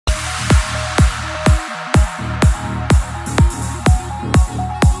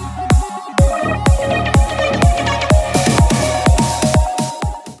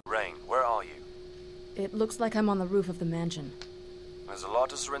Looks like I'm on the roof of the mansion. There's a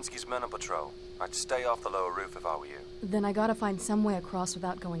lot of Zarinsky's men on patrol. I'd stay off the lower roof if I were you. Then I gotta find some way across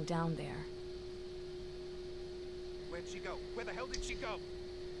without going down there. Where'd she go? Where the hell did she go?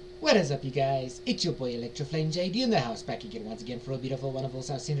 What is up, you guys? It's your boy Electroflame JD in the house, back again once again for a beautiful, wonderful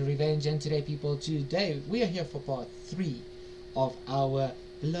South Scene Revenge. And today, people, we are here for part 3 of our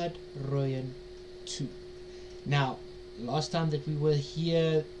Blood Rayne 2. Now, last time that we were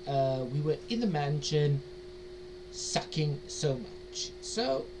here, we were in the mansion, sucking so much.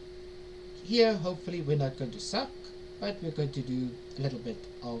 So, here, hopefully, we're not going to suck, but we're going to do a little bit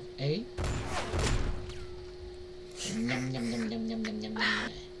of a... Yum, yum, yum, yum, yum, yum, yum, yum.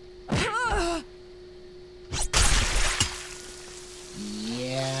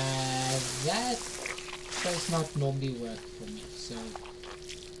 Yeah, that does not normally work for me, so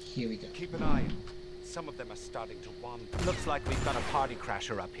here we go. Keep an eye on. Some of them are starting to wander. Looks like we've got a party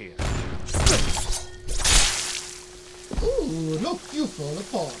crasher up here. Ooh, look, you fall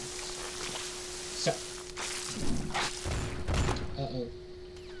apart. So, uh-oh,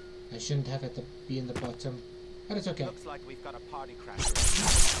 I shouldn't have it to be in the bottom. But it's okay. Looks like we've got a party crasher.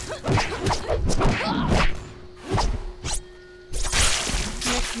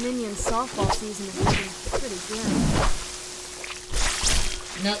 Next minion softball season is looking pretty good.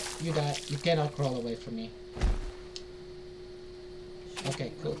 No, you die. You cannot crawl away from me.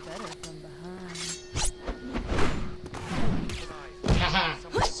 Okay, cool. Better from behind. Haha,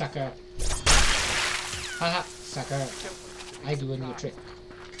 sucker. Haha, sucker. I do a new trick.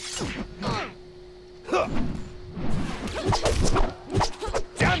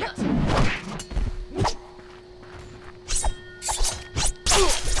 Damn it!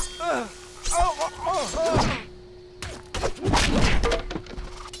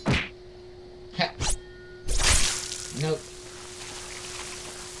 Ha. Nope.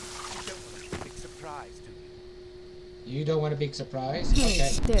 Big surprise, do you? You don't want a big surprise?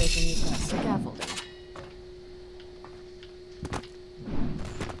 Okay. There's the new scaffolding.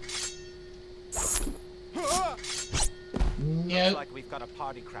 Nope. Looks like we've got a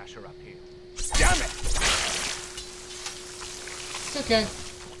party crasher up here. Damn it! It's okay.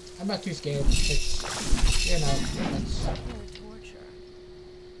 I'm not too scared. It's, you know, it's... Torture.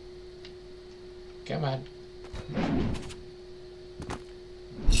 Come on.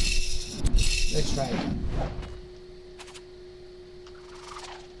 Let's try it.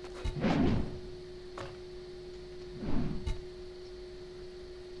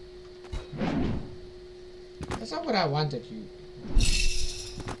 That's not what I wanted, you.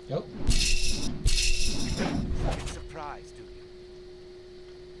 Nope. Big surprise, do you?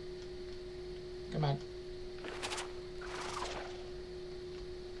 Come on.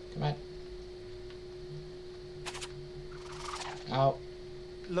 Come on. Ow.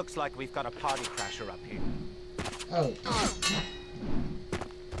 Looks like we've got a party crasher up here. Oh.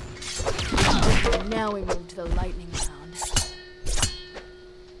 Now we move to the lightning round.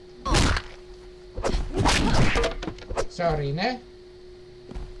 Sorry, ne?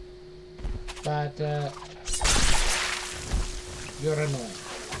 But, you're annoying.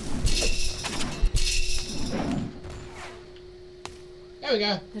 There we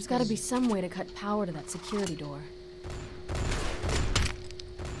go. There's gotta be some way to cut power to that security door.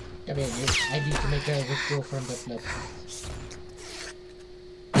 Come here, you. I need to make a withdrawal from the blood.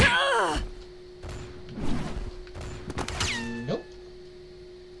 Nope.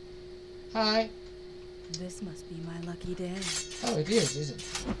 Hi. This must be my lucky day. Oh, it is, isn't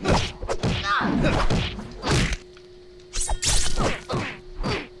it?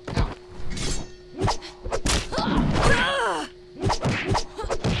 Ow.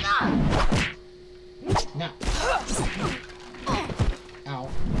 Now. Ow.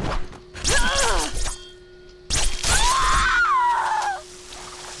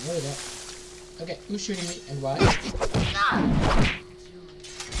 There we go. Okay, who's shooting me and why?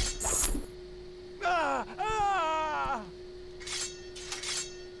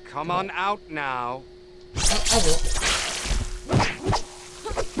 Come on out now. Oh, I will.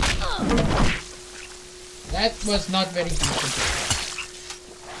 That was not very decent.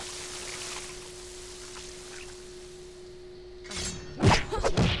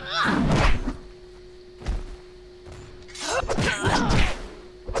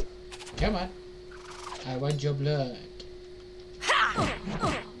 Come on. I want your blood.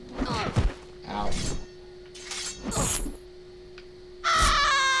 Ow.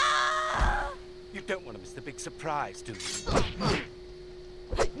 You don't want to miss the big surprise, do you?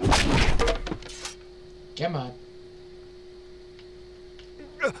 Come on.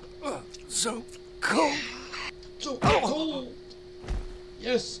 So cold. So cold.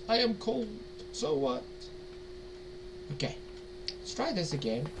 Yes, I am cold. So what? Okay, let's try this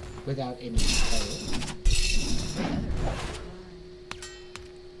again without any fail.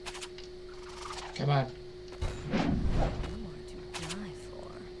 Come on.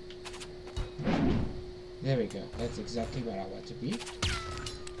 There we go. That's exactly where I want to be.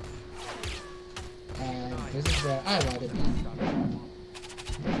 And this is where I want to be.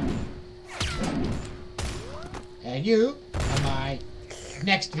 And you are my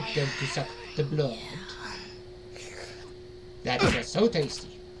next victim to suck the blood. That was so tasty.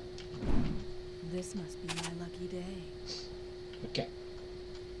 This must be my lucky day. Okay.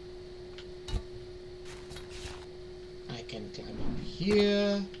 I can climb up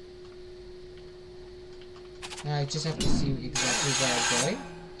here. Now I just have to see exactly where I'm going.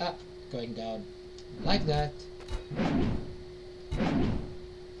 Ah, going down. Like that.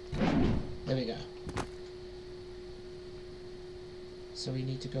 There we go. So we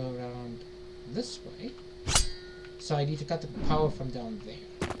need to go around this way. So I need to cut the power from down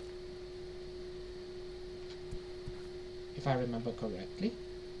there. If I remember correctly.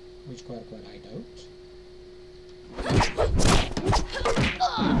 Which quite I don't.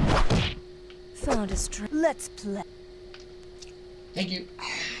 Found a string. Let's play. Thank you.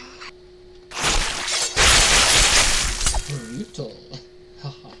 Brutal.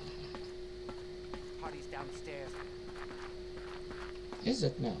 Party's downstairs. Is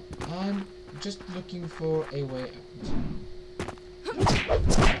it now? I'm just looking for a way out.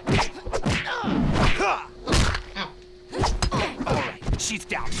 Ow. Alright, she's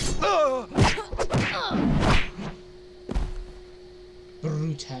down.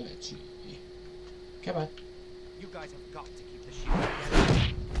 Brutality. Come on. You guys have got to keep the shoot together.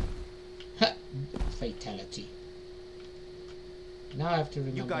 Ha! Fatality. Now I have to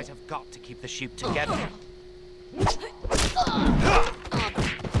remember. You guys have got to keep the shoot together. Ow.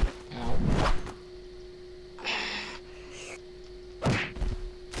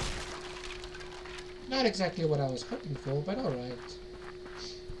 Not exactly what I was hoping for, but alright.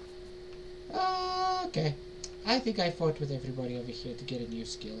 Okay. I think I fought with everybody over here to get a new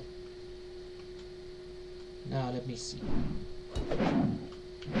skill. Now let me see.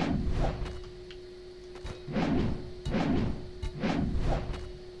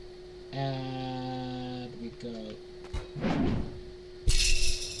 And we go.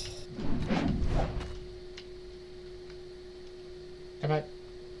 Come on.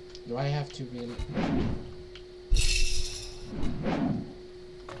 Do I have to really?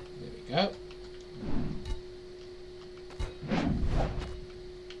 There we go.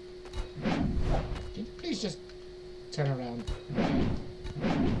 Can you please just turn around? There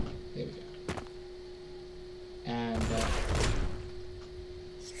we go. And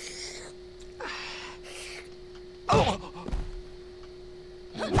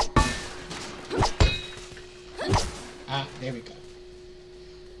there we go.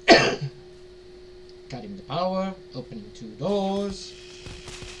 Cutting the power, opening 2 doors.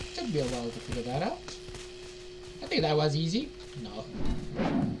 Took me a while to figure that out. I think that was easy. No.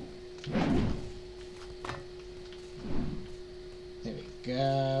 There we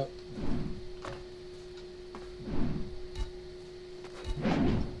go.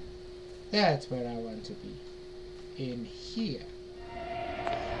 That's where I want to be. In here.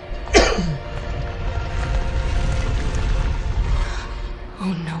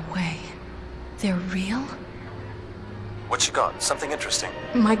 Oh, no way. They're real? What you got? Something interesting?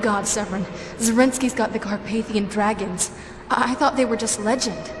 My god, Severin. Zarinsky's got the Carpathian dragons. I thought they were just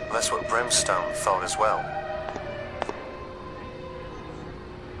legend. That's what Brimstone thought as well.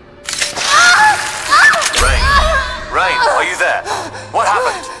 Rayne, are you there? What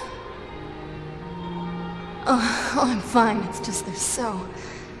happened? Oh, I'm fine. It's just they're so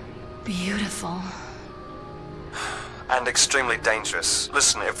beautiful. And extremely dangerous.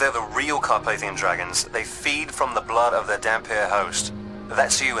 Listen, if they're the real Carpathian dragons, they feed from the blood of their dhampire host.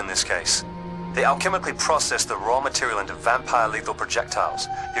 That's you in this case. They alchemically process the raw material into vampire lethal projectiles.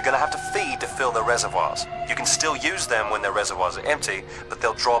 You're gonna have to feed to fill their reservoirs. You can still use them when their reservoirs are empty, but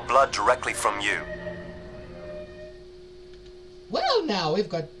they'll draw blood directly from you. Well, now we've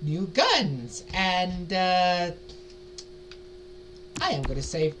got new guns, and I am gonna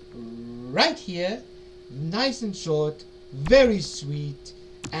save right here. Nice and short, very sweet,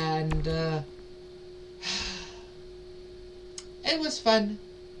 and it was fun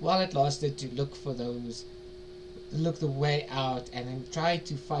while it lasted to look for those, look the way out, and then try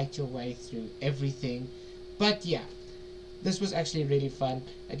to fight your way through everything. But yeah, this was actually really fun.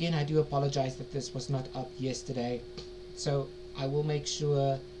 Again, I do apologize that this was not up yesterday, so I will make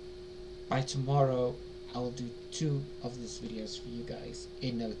sure by tomorrow I will do 2 of these videos for you guys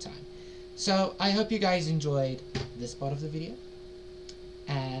in no time. So I hope you guys enjoyed this part of the video.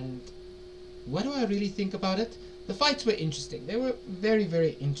 And what do I really think about it? The fights were interesting. They were very,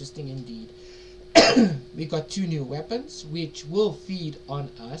 very interesting indeed. We got 2 new weapons which will feed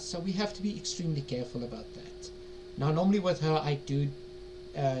on us, so we have to be extremely careful about that. Now normally with her I do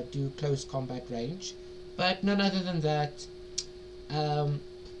close combat range, but none other than that,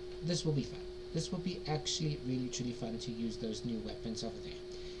 this will be fun. This will be actually really truly fun to use those new weapons over there.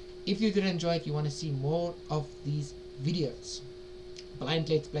 If you did enjoy it, you want to see more of these videos, blind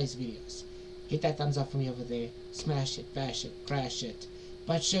let's plays videos, hit that thumbs up for me over there, smash it, bash it, crash it,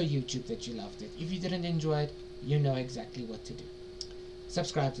 but show YouTube that you loved it. If you didn't enjoy it, you know exactly what to do.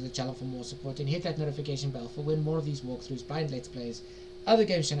 Subscribe to the channel for more support and hit that notification bell for when more of these walkthroughs, blind let's plays, other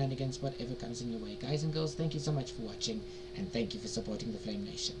game shenanigans, whatever comes in your way. Guys and girls, thank you so much for watching, and thank you for supporting the Flame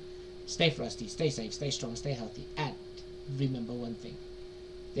Nation. Stay frosty, stay safe, stay strong, stay healthy, and remember one thing.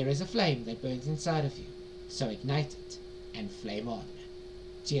 There is a flame that burns inside of you, so ignite it and flame on.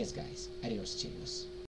 Cheers guys. Adios, cheerios.